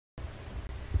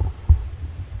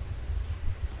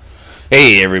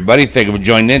Hey everybody, thank you for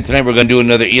joining in. Tonight we're going to do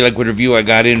another e-liquid review I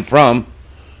got in from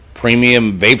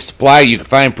Premium Vape Supply. You can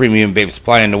find Premium Vape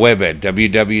Supply on the web at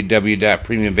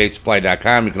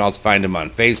www.premiumvapesupply.com. You can also find them on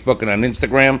Facebook and on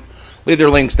Instagram. Leave their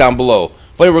links down below.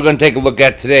 The flavor we're going to take a look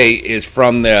at today is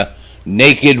from the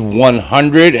Naked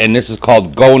 100, and this is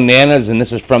called Go Nanas, and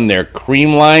this is from their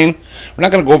cream line. We're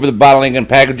not going to go over the bottling and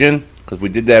packaging because we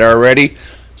did that already.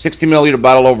 60 milliliter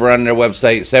bottle over on their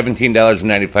website,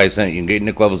 $17.95. You can get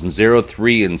nic levels in 0,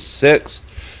 3, and 6.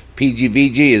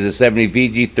 PG-VG is a 70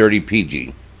 VG, 30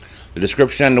 PG. The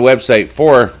description on the website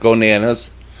for Go Nanas: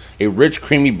 a rich,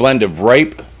 creamy blend of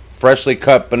ripe, freshly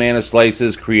cut banana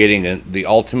slices, creating the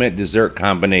ultimate dessert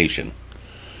combination.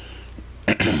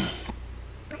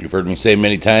 You've heard me say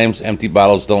many times, empty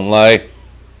bottles don't lie.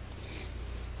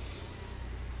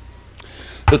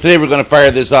 So today we're going to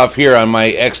fire this off here on my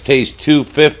X-Taste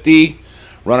 250,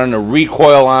 running a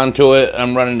recoil onto it.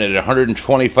 I'm running it at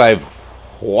 125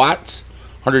 watts.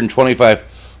 125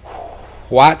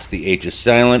 watts. The H is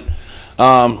silent.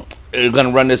 We're going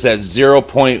to run this at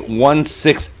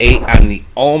 0.168 on the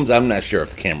ohms. I'm not sure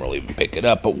if the camera will even pick it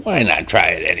up, but why not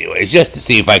try it anyways, just to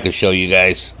see if I can show you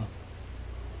guys.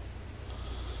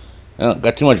 Well,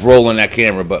 got too much roll in that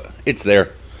camera, but it's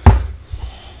there.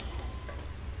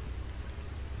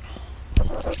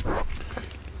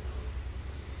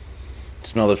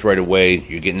 Smell this right away.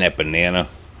 You're getting that banana,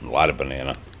 a lot of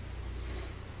banana,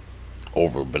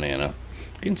 over banana.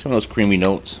 Getting some of those creamy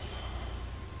notes.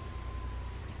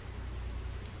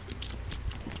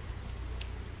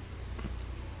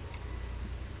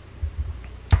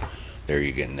 There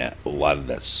you're getting that, a lot of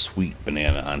that sweet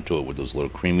banana onto it with those little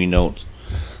creamy notes.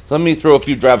 So let me throw a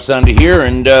few drops onto here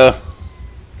and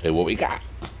say what we got.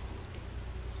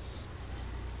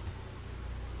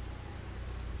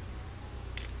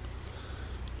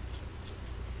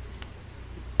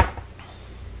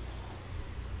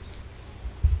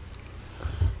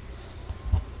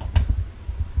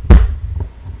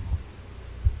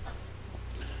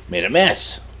 Made a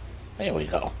mess. There we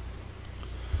go.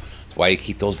 That's why you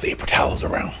keep those vapor towels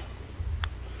around.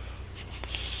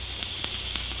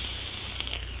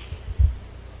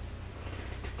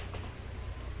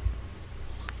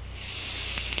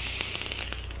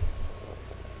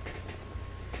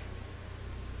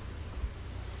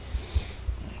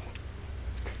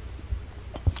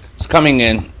 It's coming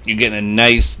in. You're getting a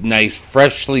nice,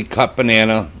 freshly cut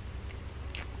banana.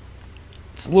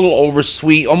 It's a little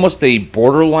oversweet, almost a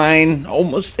borderline.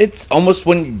 It's almost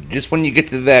when you get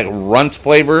to that runts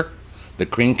flavor, the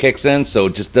cream kicks in. So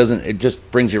it just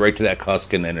brings you right to that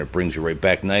cusk, and then it brings you right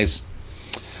back nice.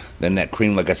 Then that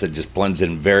cream, like I said, just blends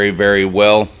in very, very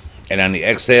well. And on the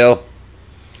exhale,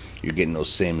 you're getting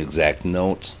those same exact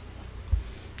notes.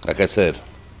 Like I said,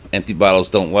 empty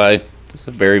bottles don't lie. It's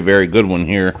a very, very good one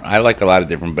here. I like a lot of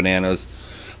different bananas,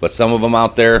 but some of them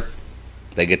out there,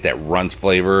 they get that runts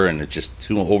flavor, and it's just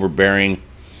too overbearing.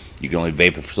 You can only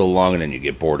vape it for so long, and then you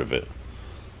get bored of it.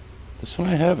 This one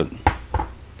I haven't.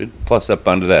 Big plus up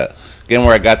onto that. Again,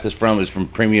 where I got this from is from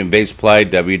Premium Vape Supply,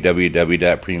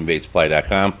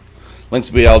 www.premiumvapesupply.com. Links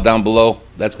will be all down below.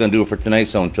 That's going to do it for tonight,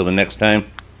 so until the next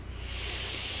time,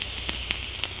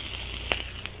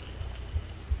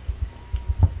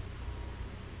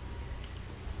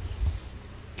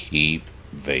 keep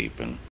vaping.